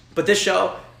 But this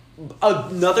show,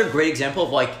 another great example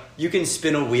of like you can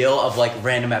spin a wheel of like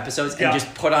random episodes and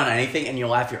just put on anything and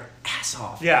you'll laugh your ass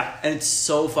off. Yeah. And it's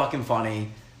so fucking funny.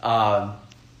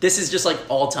 This is just like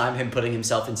all time him putting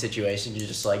himself in situations you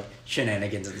just like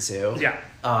shenanigans ensue.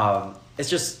 Yeah. It's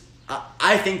just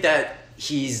I think that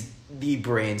he's the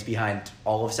brains behind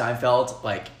all of Seinfeld.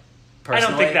 Like personally, I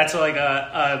don't think that's like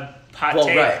a hot well,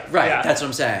 take. right. Yeah. That's what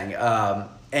I'm saying.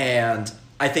 And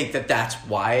I think that that's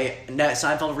why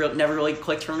Seinfeld never really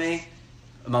clicked for me,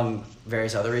 among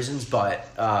various other reasons. But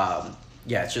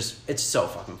it's so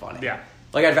fucking funny. Yeah.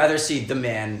 Like I'd rather see the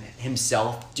man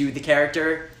himself do the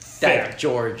character that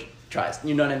George tries.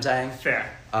 You know what I'm saying? Fair.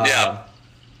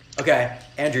 Okay,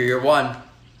 Andrew, you're 1.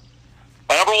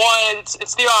 My number 1,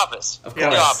 it's The Office. Of The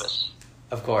course. Office.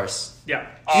 Of course. Yeah.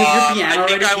 You have your piano I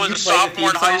think ready? I Can was you a play the sophomore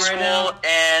in theme high song right now? school,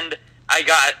 and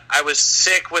I was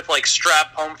sick with like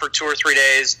strep home for 2 or 3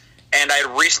 days, and I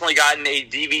had recently gotten a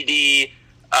DVD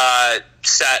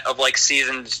set of like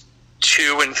seasons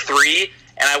 2 and 3,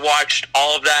 and I watched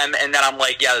all of them, and then I'm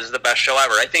like, yeah, this is the best show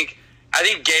ever. I think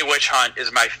Gay Witch Hunt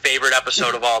is my favorite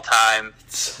episode of all time.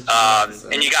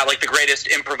 And you got like the greatest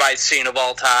improvised scene of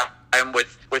all time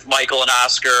with Michael and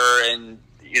Oscar and,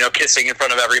 kissing in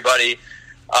front of everybody.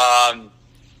 And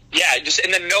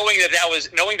then knowing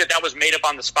that was made up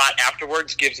on the spot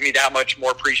afterwards gives me that much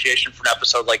more appreciation for an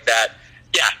episode like that.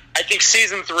 Yeah, I think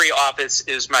season 3 Office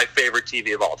is my favorite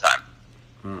TV of all time.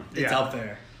 It's up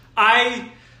there. I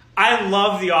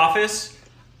love The Office.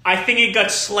 I think it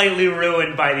got slightly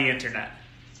ruined by the internet.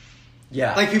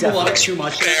 Yeah. Like people love it definitely. too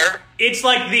much. Fair. It's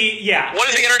like What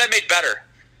has the internet made better?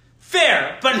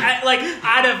 Fair, but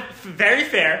very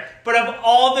fair. But of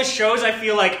all the shows, I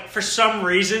feel like for some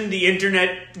reason the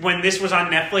internet, when this was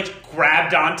on Netflix,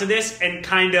 grabbed onto this and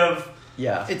kind of.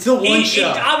 Yeah. It's the one show.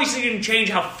 It obviously didn't change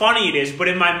how funny it is, but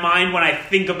in my mind, when I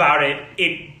think about it,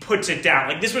 it puts it down.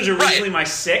 Like this was originally my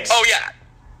 6. Oh yeah.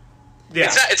 Yeah.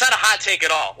 It's not a hot take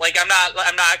at all. Like I'm not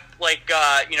like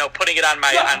putting it on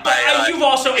my you've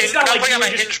also it's not I'm like putting you on were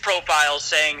my just, Hinge profile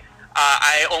saying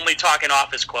I only talk in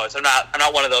office quotes. I'm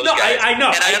not one of those guys. I know.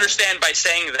 And I understand by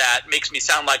saying that makes me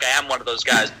sound like I am one of those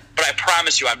guys, but I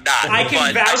promise you I'm not. I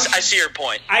can but vouch. I see your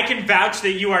point. I can vouch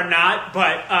that you are not,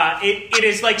 but it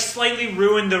has like slightly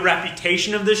ruined the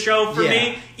reputation of the show for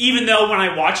me. Even though when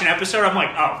I watch an episode, I'm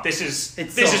like, oh, this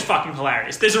is fucking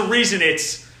hilarious. There's a reason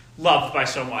it's loved by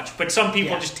so much, but some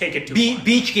people just take it too far.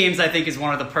 Beach Games, I think, is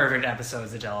one of the perfect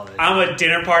episodes of television. I'm a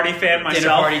Dinner Party fan myself.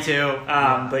 Dinner Party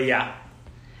too. But yeah,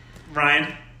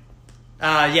 Ryan.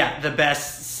 The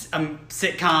best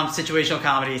sitcom, situational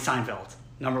comedy, Seinfeld,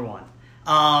 number 1.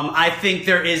 I think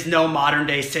there is no modern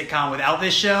day sitcom without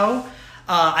this show.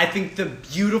 I think the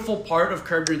beautiful part of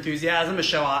Curb Your Enthusiasm, a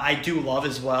show I do love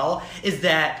as well, is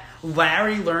that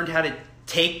Larry learned how to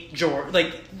take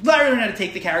Larry learned how to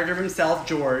take the character of himself,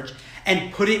 George,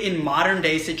 and put it in modern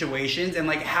day situations, and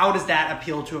like how does that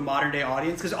appeal to a modern day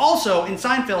audience? Because also in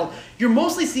Seinfeld, you're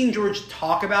mostly seeing George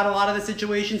talk about a lot of the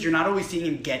situations. You're not always seeing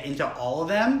him get into all of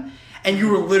them, and you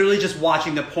were literally just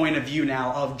watching the point of view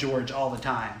now of George all the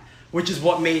time, which is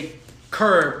what made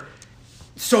Curb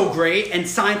so great. And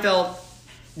Seinfeld,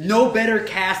 no better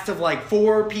cast of like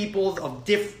 4 people of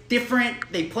different.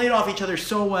 They played off each other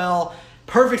so well.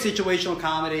 Perfect situational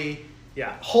comedy.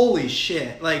 Yeah. Holy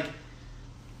shit. Like,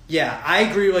 yeah, I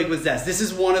agree with Zess. This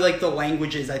is one of like the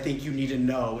languages I think you need to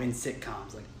know in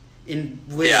sitcoms, like in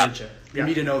literature. You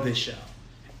need to know this show.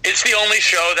 It's the only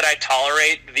show that I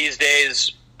tolerate these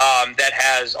days that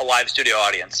has a live studio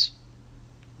audience.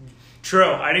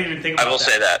 True. I didn't even think about that. I will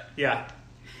say that. Yeah.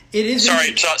 It is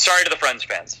Sorry to the Friends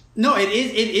fans. No, it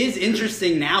is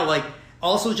interesting now. Like,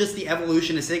 also just the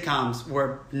evolution of sitcoms,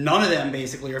 where none of them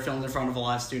basically are filmed in front of a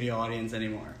live studio audience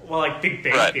anymore. Well, like Big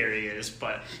Bang Theory is,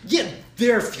 but yeah,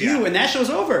 there are few, and that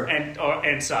show's over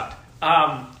and sucked.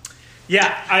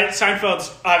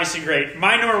 Seinfeld's obviously great.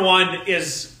 My number one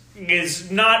is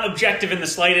not objective in the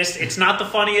slightest. It's not the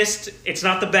funniest. It's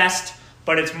not the best,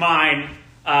 but it's mine.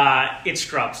 It's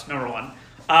Scrubs, number one.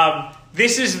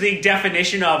 This is the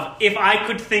definition of, if I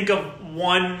could think of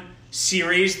one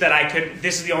series that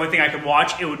this is the only thing I could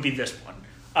watch, it would be this one.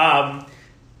 I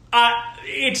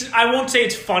won't say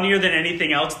it's funnier than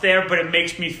anything else there, but it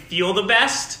makes me feel the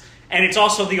best, and it's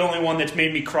also the only one that's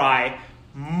made me cry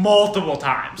multiple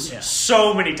times,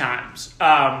 so many times.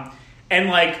 And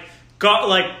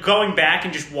going back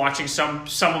and just watching some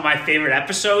of my favorite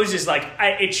episodes is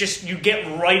it's just, you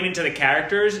get right into the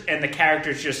characters, and the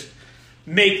characters just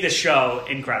make the show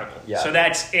incredible. Yeah. So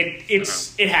that's it.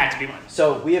 It had to be mine.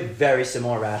 So we have very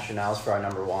similar rationales for our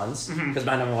number ones, because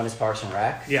my number one is Parks and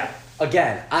Rec. Yeah.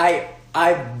 Again, I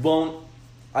won't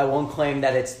claim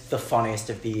that it's the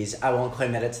funniest of these. I won't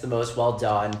claim that it's the most well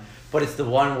done, but it's the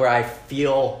one where I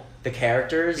feel the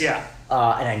characters. Yeah.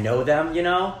 And I know them,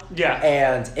 Yeah.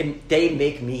 And they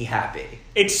make me happy.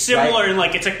 It's similar in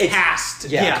it's a cast.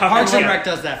 Yeah. Parks and Rec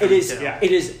does that for me too. Yeah.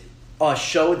 It is a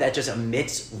show that just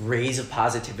emits rays of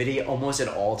positivity almost at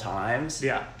all times.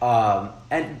 Yeah.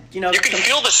 And you can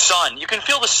feel the sun. You can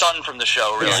feel the sun from the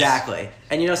show, really. Exactly.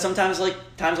 And sometimes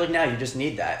times like now, you just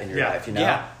need that in your life,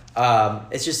 Yeah.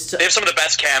 It's just, they have some of the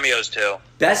best cameos too.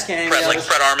 Best cameos. Like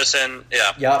Fred Armisen.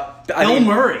 Yeah. Yep. Bill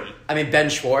Murray. I mean, Ben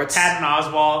Schwartz. Patton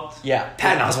Oswalt. Yeah.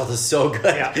 Patton Oswalt is so good.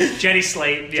 Yeah. Jenny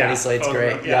Slate. Yeah. Jenny Slate's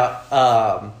great.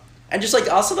 Yeah. And just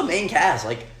also the main cast,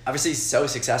 obviously so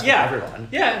successful for everyone.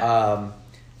 Yeah.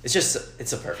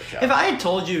 It's a perfect show. If I had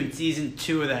told you in season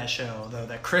 2 of that show, though,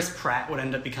 that Chris Pratt would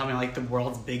end up becoming the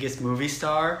world's biggest movie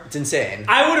star, it's insane.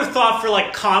 I would have thought for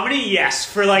comedy, yes.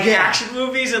 For action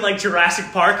movies and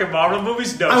Jurassic Park and Marvel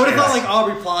movies, no. I would have thought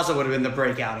Aubrey Plaza would have been the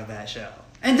breakout of that show.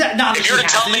 And if you were to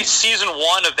tell me season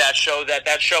 1 of that show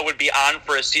that show would be on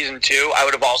for a season 2, I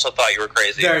would have also thought you were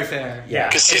crazy. Very fair. Yeah.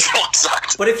 Because season 1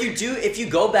 sucked. But if you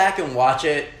go back and watch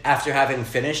it after having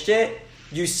finished it,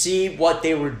 you see what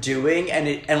they were doing, and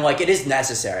it is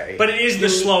necessary. But it is the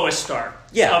slowest start.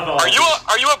 Yeah. Are you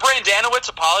a Brandanowitz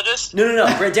apologist? No.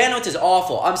 Brandanowitz is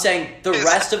awful. I'm saying the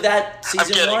rest of that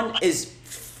season 1 is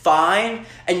fine,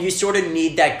 and you sort of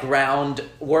need that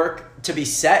groundwork to be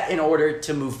set in order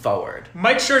to move forward.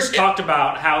 Mike Schur's talked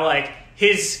about how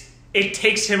it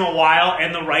takes him a while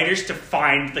and the writers to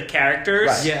find the characters.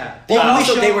 Right. Yeah.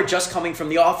 Also, they were just coming from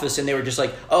The Office, and they were just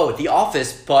The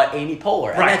Office, but Amy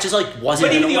Poehler. And that just wasn't.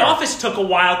 But even The Office took a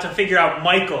while to figure out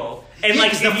Michael. And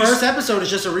the first episode is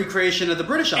just a recreation of the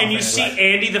British Office. And you see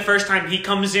Andy the first time he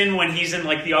comes in when he's in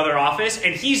the other office,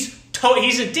 and he's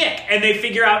a dick, and they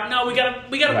figure out, no, we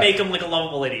gotta make him a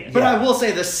lovable idiot. But I will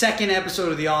say the second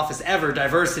episode of The Office ever,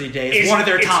 Diversity Day, is one of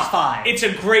their top 5. It's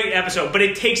a great episode, but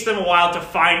it takes them a while to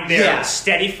find their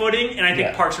steady footing, and I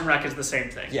think Parks and Rec is the same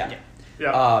thing. Yeah.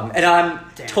 And I'm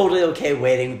totally okay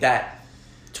waiting that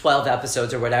 12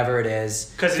 episodes or whatever it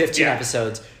is, 15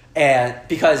 episodes, and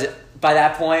because by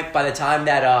that point, by the time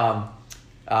that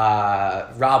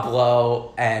Rob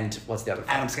Lowe and what's the other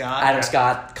Adam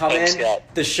Scott come in,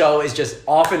 the show is just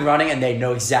off and running, and they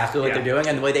know exactly what they're doing,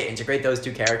 and the way they integrate those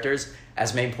two characters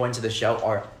as main points of the show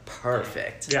are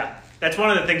perfect. Yeah. That's one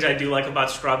of the things I do like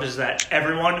about Scrubs is that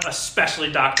everyone,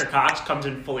 especially Dr. Cox, comes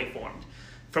in fully formed.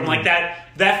 From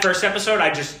that first episode,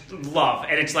 I just love,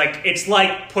 and it's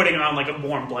like putting on a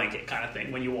warm blanket kind of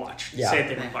thing when you watch. Yeah. Same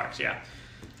thing with Parks. Yeah.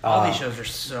 All these shows are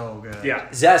so good. Yeah.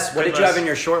 Zess, what did you have in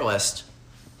your short list?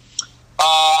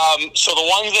 So the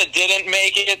ones that didn't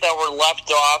make it, that were left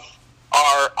off,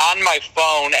 are on my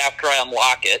phone after I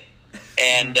unlock it,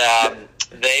 and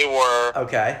they were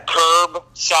Curb,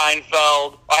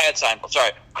 Seinfeld. I had Seinfeld.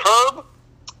 Sorry, Curb,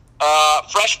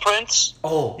 Fresh Prince.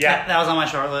 Oh, yeah, that was on my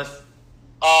short list.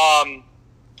 And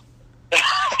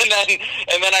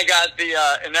then I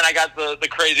got the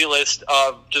crazy list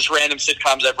of just random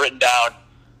sitcoms I've written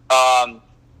down,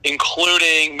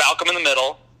 including Malcolm in the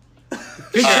Middle.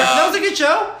 That was a good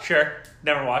show. Sure,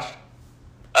 never watched.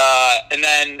 And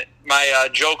then my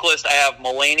joke list, I have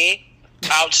Mulaney,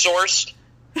 Outsourced,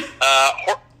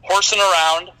 Horsing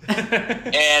Around,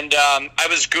 and I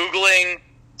was Googling.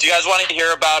 Do you guys want to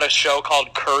hear about a show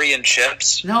called Curry and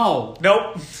Chips? No.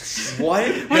 Nope. What?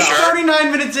 We're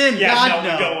 39 minutes in. Yeah, God,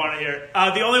 no, we don't want to hear.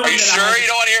 The only one. Are you sure you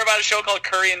don't want to hear about a show called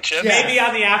Curry and Chips? Maybe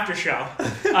on the after show.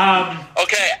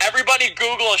 Okay, everybody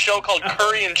Google a show called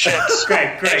Curry and Chips. Great.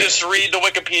 And just read the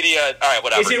Wikipedia. All right,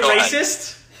 whatever. Is it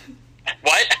racist?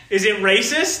 What? Is it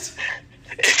racist?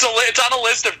 It's on a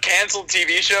list of canceled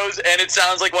TV shows, and it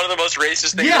sounds like one of the most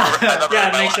racist things I've ever heard Yeah, in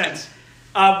it my makes life. sense.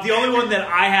 The only one that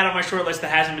I had on my short list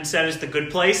that hasn't been said is The Good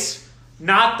Place.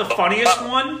 Not the funniest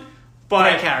one, but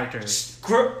Great characters.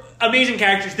 Amazing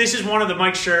characters. This is one of the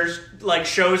Mike Schur's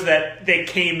shows that they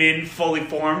came in fully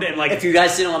formed and If you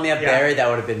guys didn't let me have Yeah. Barry, that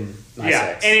would have been my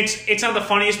six. and it's not the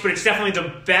funniest, but it's definitely the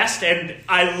best, and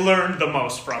I learned the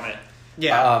most from it.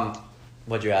 Yeah.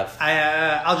 What'd you have?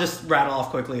 I'll just rattle off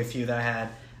quickly a few that I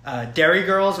had. Dairy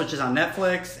Girls, which is on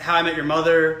Netflix. How I Met Your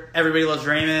Mother. Everybody Loves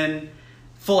Raymond.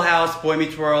 Full House. Boy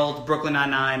Meets World. Brooklyn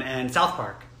Nine-Nine. And South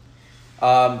Park.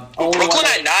 Brooklyn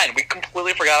Nine-Nine. We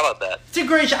completely forgot about that. It's a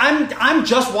great show. I'm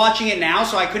just watching it now,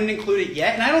 so I couldn't include it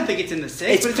yet, and I don't think it's in the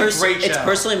six, but it's a great show. It's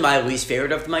personally my least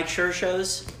favorite of the Mike Schur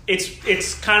shows.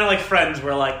 It's kind of like Friends,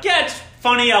 where it's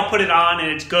funny, I'll put it on and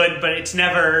it's good, but it's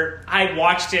never. I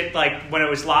watched it when it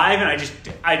was live, and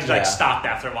I just stopped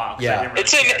after a while. 'Cause I didn't really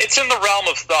care. It's in the realm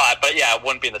of thought, but yeah, it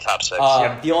wouldn't be in the top six.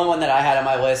 The only one that I had on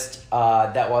my list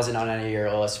that wasn't on any of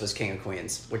your list was King of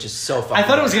Queens, which is so fucking I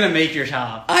thought it was good. gonna make your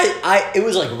top. It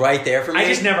was right there for me. I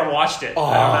just never watched it. Oh,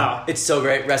 I don't know. It's so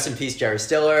great. Rest in peace, Jerry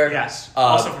Stiller. Yes,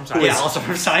 also from Seinfeld. Also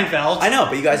from Seinfeld. I know,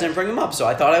 but you guys didn't bring him up, so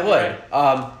I thought I would.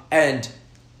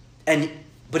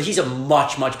 But he's a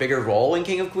much, much bigger role in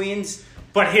King of Queens.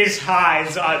 But his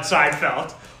highs on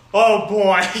Seinfeld. Oh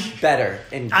boy. Better.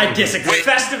 In I King of disagree. Queens.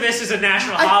 Festivus is a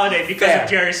national holiday because fair. of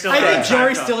Jerry Stiller. I think on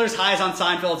Jerry Seinfeld. Stiller's highs on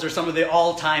Seinfeld are some of the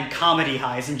all-time comedy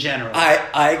highs in general.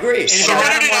 I agree. And if So you what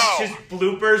haven't did he watched know?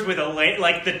 his bloopers with Elaine,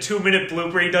 the 2-minute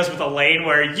blooper he does with Elaine,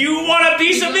 where you want a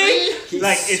piece of me,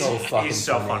 He's so fucking he's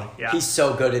so funny. Yeah. He's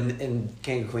so good in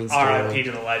King of Queens too. R.I.P.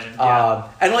 to the legend. Yeah.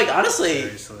 And honestly,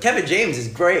 Seriously. Kevin James is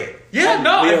great. Yeah, And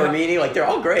no, Leo I- Ramini, they're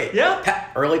all great. Yeah.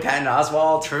 Early Patton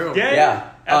Oswalt. True. Yeah.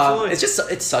 Absolutely.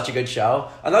 It's such a good show.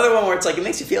 Another one where it's it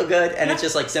makes you feel good and it's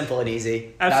just simple and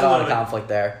easy. Not a lot of Absolutely. conflict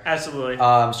there.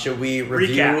 Absolutely. Should we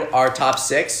review Recap. our top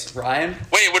six, Ryan?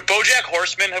 Wait, would BoJack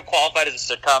Horseman have qualified as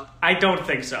a sitcom? I don't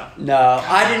think so. No,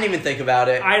 I didn't even think about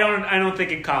it. I don't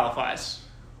think it qualifies.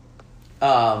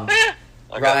 Okay.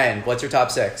 Ryan, what's your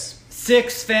top six?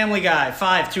 6, Family Guy.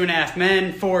 5, 2 and a Half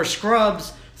Men. 4,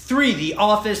 Scrubs. 3, The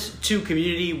Office. 2,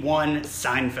 Community. 1,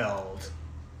 Seinfeld.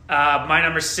 My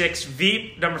number 6,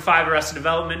 Veep. Number 5, Arrested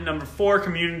Development. Number 4,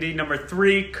 Community. Number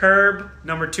 3, Curb.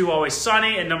 Number 2, Always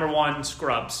Sunny. And number 1,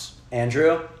 Scrubs.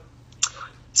 Andrew?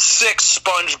 6,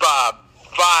 SpongeBob.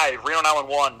 5, Reno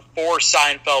 911. 4,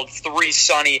 Seinfeld. 3,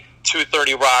 Sunny. 2,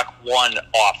 30 Rock. 1,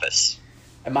 Office.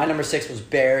 And my number 6 was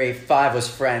Barry. 5 was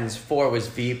Friends. 4 was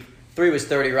Veep. 3 was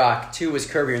 30 Rock. 2 was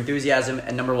Curb Your Enthusiasm.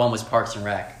 And number 1 was Parks and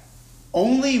Rec.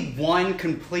 Only one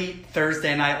complete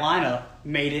Thursday night lineup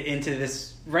made it into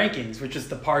this rankings, which is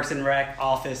the Parks and Rec,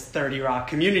 Office, 30 Rock,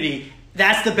 Community.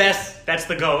 That's the best That's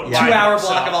the GOAT. Yeah. 2-hour lineup,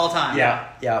 block so- of all time. Yeah.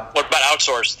 Yeah. What about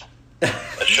Outsourced?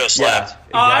 That show slapped.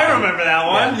 Oh, I remember that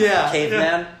one. Yeah.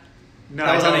 Caveman? No,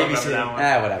 That was I don't on remember ABC. that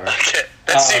one. Whatever. Okay.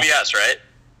 That's Uh, CBS, right?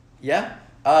 Yeah.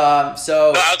 No,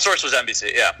 So Outsourced was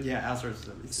NBC, yeah. Yeah, outsources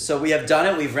NBC. so we have done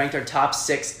it. We've ranked our top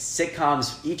 6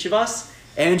 sitcoms, each of us.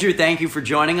 Andrew, thank you for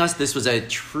joining us. This was a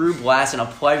true blast and a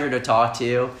pleasure to talk to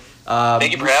you.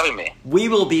 Thank you for having me. We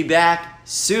will be back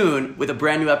soon with a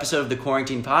brand new episode of the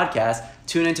quaRANKtined podcast.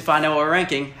 Tune in to find out what we're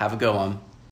ranking. Have a good one.